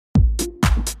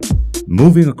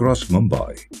Moving across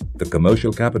Mumbai, the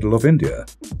commercial capital of India,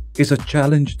 is a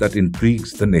challenge that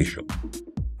intrigues the nation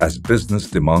as business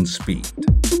demands speed.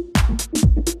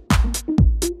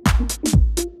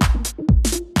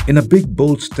 In a big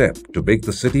bold step to make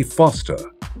the city faster,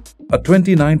 a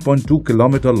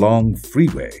 29.2-kilometer long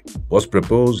freeway was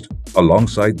proposed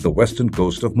alongside the western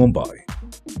coast of Mumbai,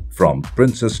 from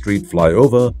Princess Street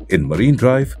flyover in Marine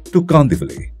Drive to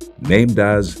Kandivali, named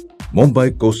as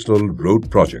Mumbai Coastal Road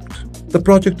project. The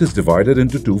project is divided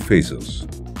into two phases.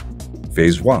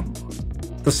 Phase 1,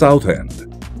 the south end,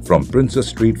 from Princess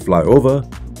Street flyover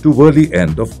to Worli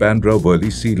end of Bandra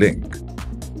Worli Sea Link,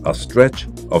 a stretch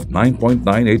of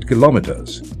 9.98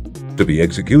 kilometers, to be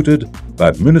executed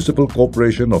by Municipal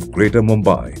Corporation of Greater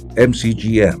Mumbai,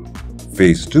 MCGM.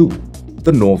 Phase 2,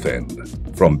 the north end,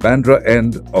 from Bandra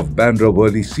end of Bandra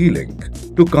Worli Sea Link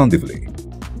to Kandivali,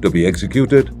 to be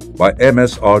executed by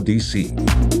MSRDC.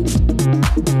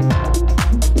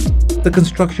 The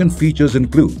construction features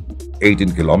include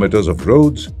 18 kilometers of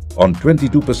roads on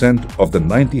 22% of the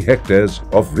 90 hectares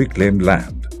of reclaimed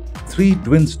land, 3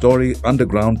 twin-story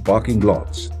underground parking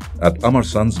lots at Amar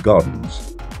Sons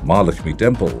Gardens, Mahalakshmi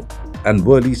Temple and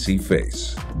Worli Sea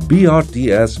Face,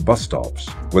 BRTS bus stops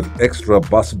with extra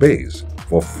bus bays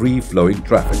for free-flowing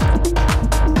traffic,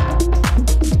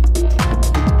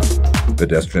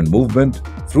 pedestrian movement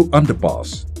through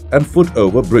underpass and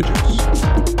foot-over bridges,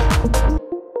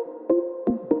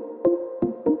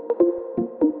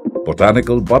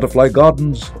 botanical butterfly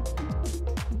gardens,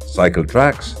 cycle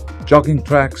tracks, jogging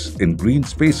tracks in green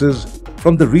spaces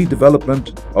from the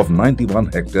redevelopment of 91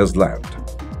 hectares land.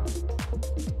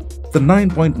 The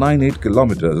 9.98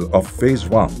 kilometers of Phase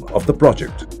 1 of the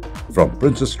project, from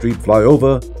Princess Street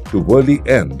flyover to Worli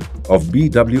end of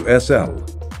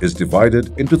BWSL, is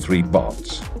divided into 3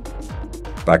 parts.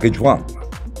 Package 1,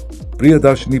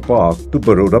 Priyadarshini Park to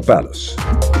Baroda Palace.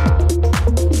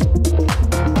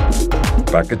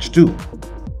 Package 2,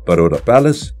 Baroda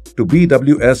Palace to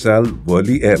BWSL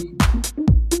Worli end.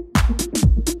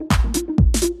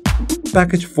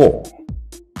 Package 4,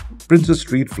 Princess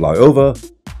Street flyover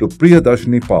to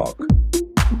Priyadarshini Park.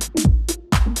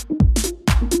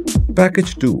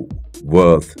 Package 2,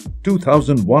 worth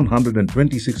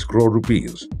 2,126 crore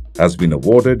rupees, has been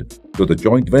awarded to the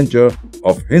joint venture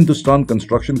of Hindustan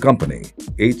Construction Company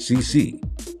 (HCC)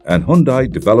 and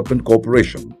Hyundai Development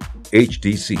Corporation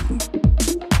 (HDC).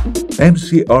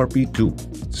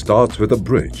 MCRP2 starts with a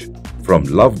bridge from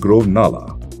Love Grove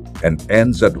Nala and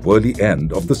ends at Worli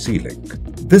end of the Sea Link.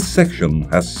 This section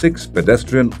has 6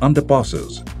 pedestrian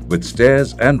underpasses with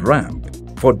stairs and ramp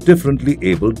for differently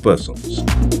abled persons.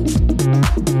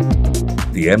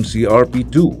 The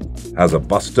MCRP2 has a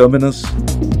bus terminus,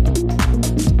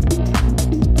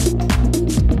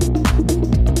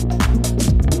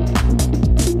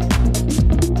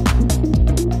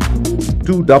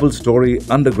 two double-story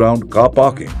underground car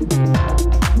parking,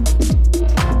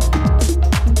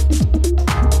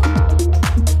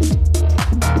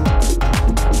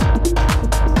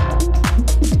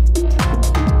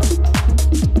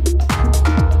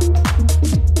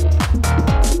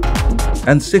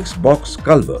 and 6 box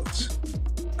culverts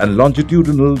and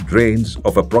longitudinal drains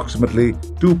of approximately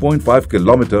 2.5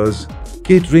 kilometers,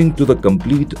 catering to the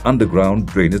complete underground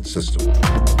drainage system.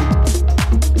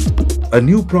 A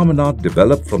new promenade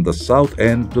developed from the south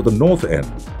end to the north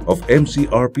end of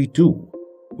MCRP2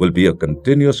 will be a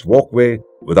continuous walkway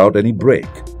without any break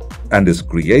and is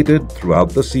created throughout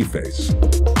the sea face.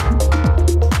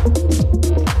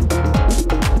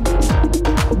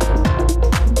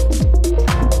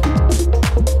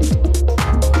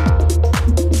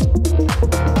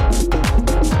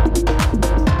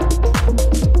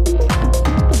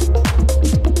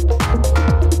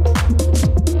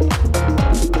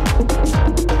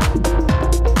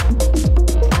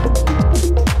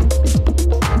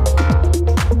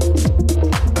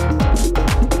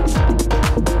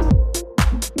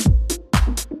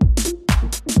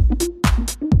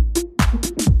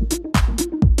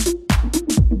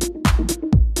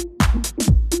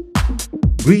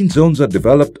 Green zones are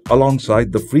developed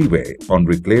alongside the freeway on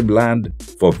reclaimed land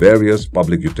for various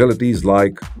public utilities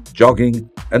like jogging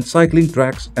and cycling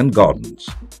tracks and gardens.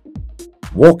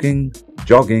 Walking,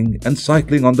 jogging and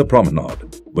cycling on the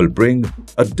promenade will bring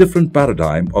a different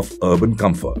paradigm of urban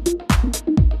comfort.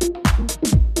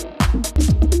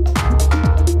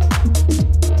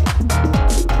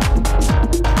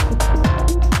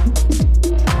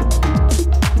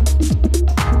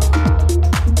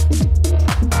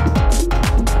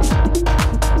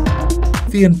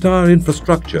 The entire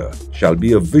infrastructure shall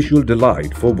be a visual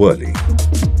delight for Worli.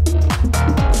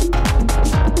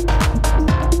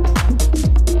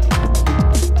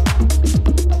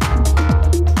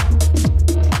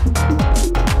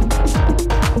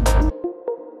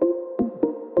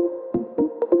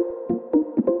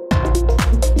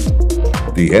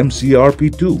 The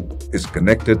MCRP2 is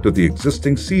connected to the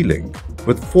existing Sea Link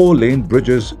with 4-lane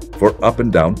bridges for up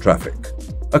and down traffic.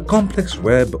 A complex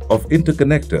web of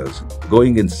interconnectors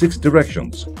going in 6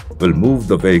 directions will move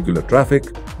the vehicular traffic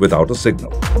without a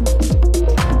signal.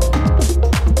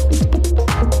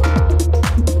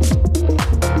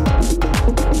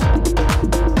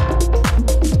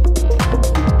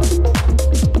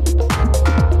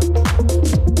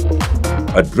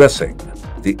 Addressing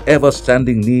the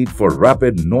ever-standing need for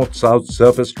rapid north-south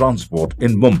surface transport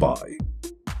in Mumbai,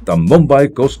 the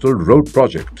Mumbai Coastal Road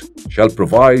project shall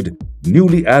provide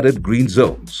newly added green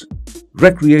zones,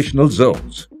 recreational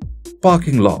zones,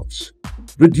 parking lots,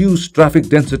 reduced traffic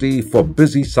density for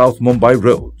busy South Mumbai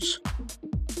roads.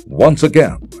 Once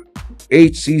again,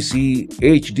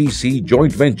 HCC-HDC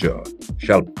joint venture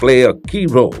shall play a key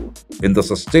role in the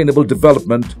sustainable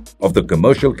development of the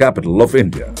commercial capital of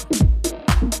India.